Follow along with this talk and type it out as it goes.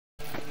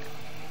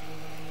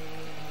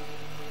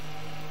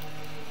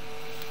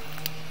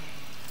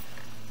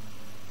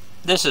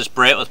This is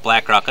Brett with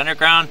Blackrock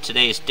Underground.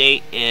 Today's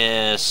date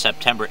is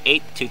September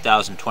 8th,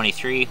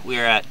 2023. We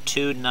are at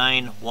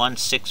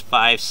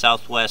 29165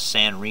 Southwest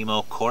San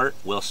Remo Court,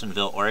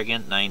 Wilsonville,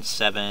 Oregon,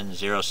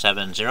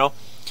 97070.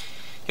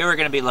 Here we're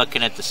going to be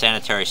looking at the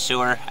sanitary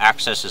sewer.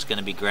 Access is going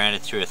to be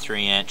granted through a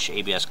 3-inch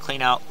ABS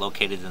cleanout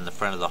located in the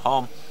front of the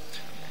home.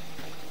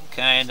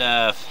 Kind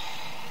of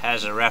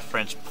has a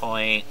reference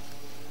point.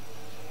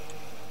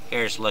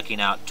 Here's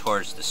looking out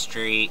towards the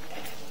street.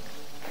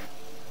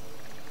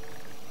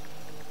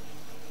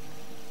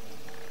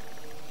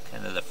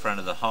 Kind of the front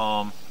of the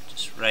home,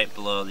 just right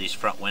below these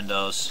front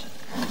windows.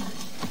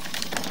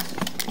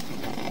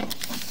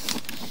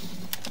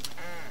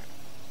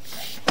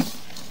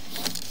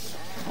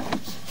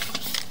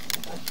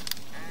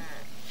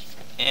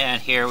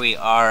 And here we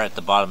are at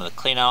the bottom of the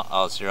cleanout.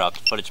 I'll zero out the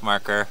footage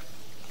marker.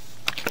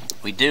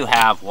 We do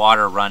have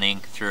water running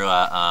through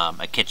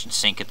a kitchen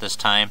sink at this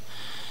time.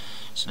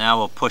 So now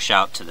we'll push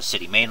out to the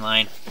city main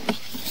line.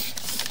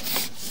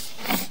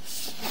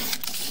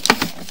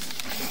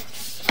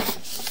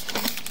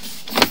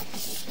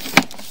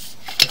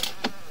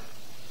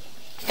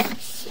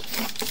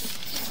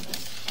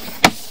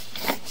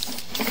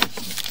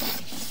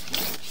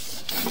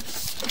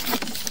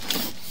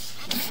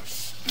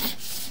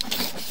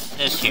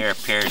 This here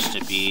appears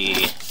to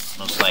be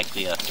most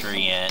likely a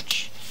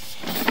 3-inch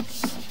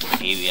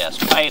ABS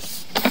pipe.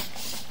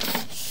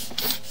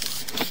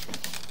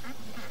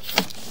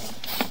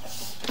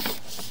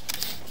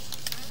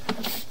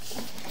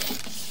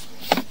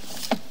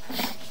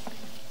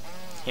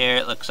 Here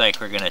it looks like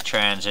we're going to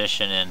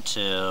transition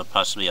into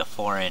possibly a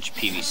 4-inch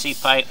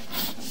PVC pipe.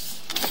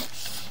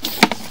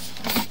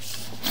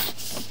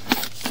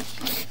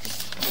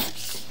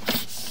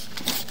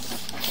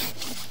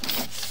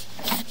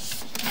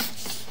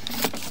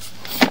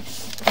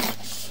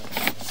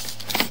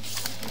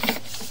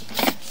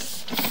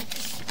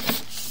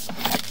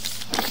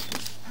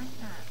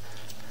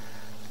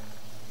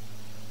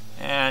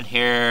 And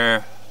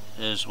here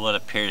is what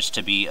appears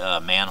to be a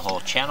manhole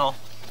channel.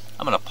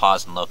 I'm going to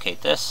pause and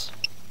locate this.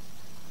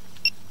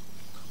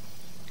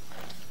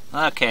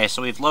 Okay,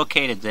 so we've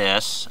located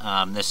this.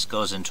 This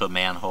goes into a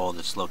manhole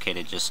that's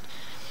located just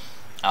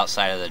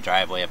outside of the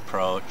driveway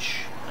approach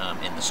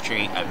in the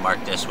street. I've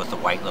marked this with a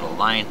white little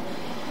line.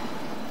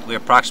 We're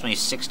approximately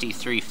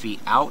 63 feet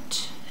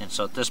out, and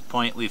so at this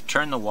point we've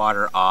turned the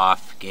water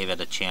off, gave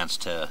it a chance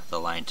to the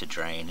line to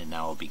drain, and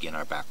now we'll begin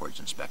our backwards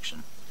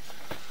inspection.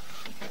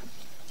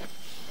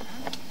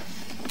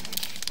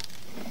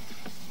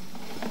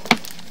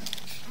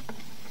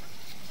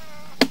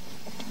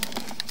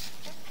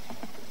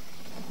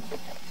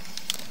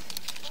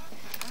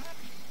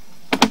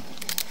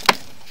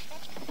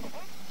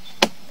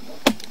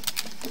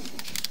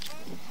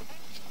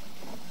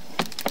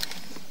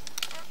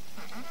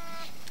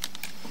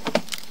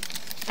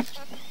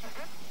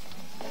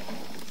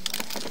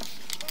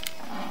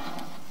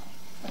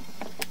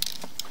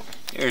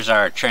 Here's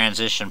our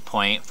transition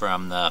point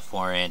from the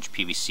 4-inch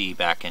PVC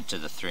back into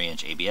the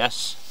 3-inch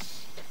ABS.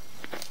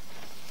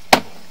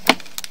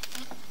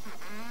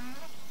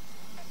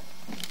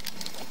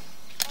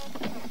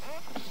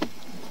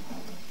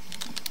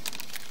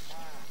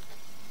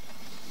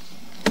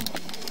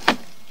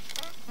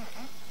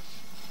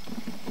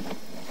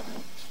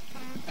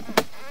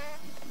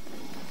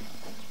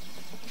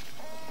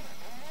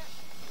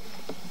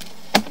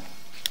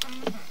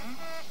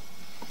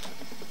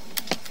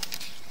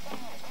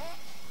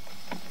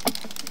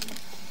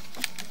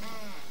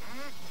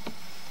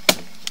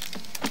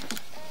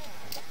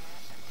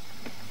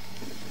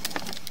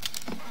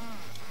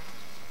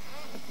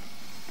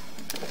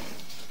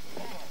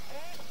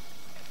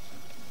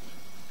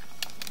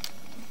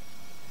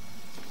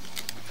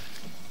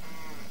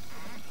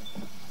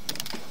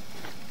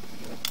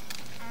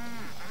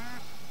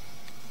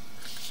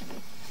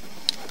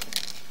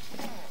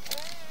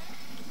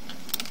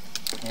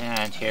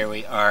 And here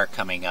we are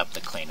coming up the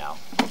cleanout.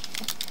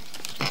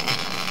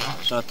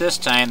 So at this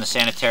time the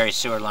sanitary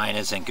sewer line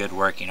is in good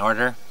working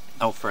order.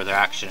 No further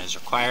action is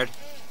required.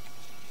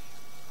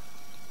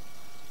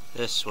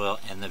 This will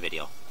end the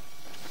video.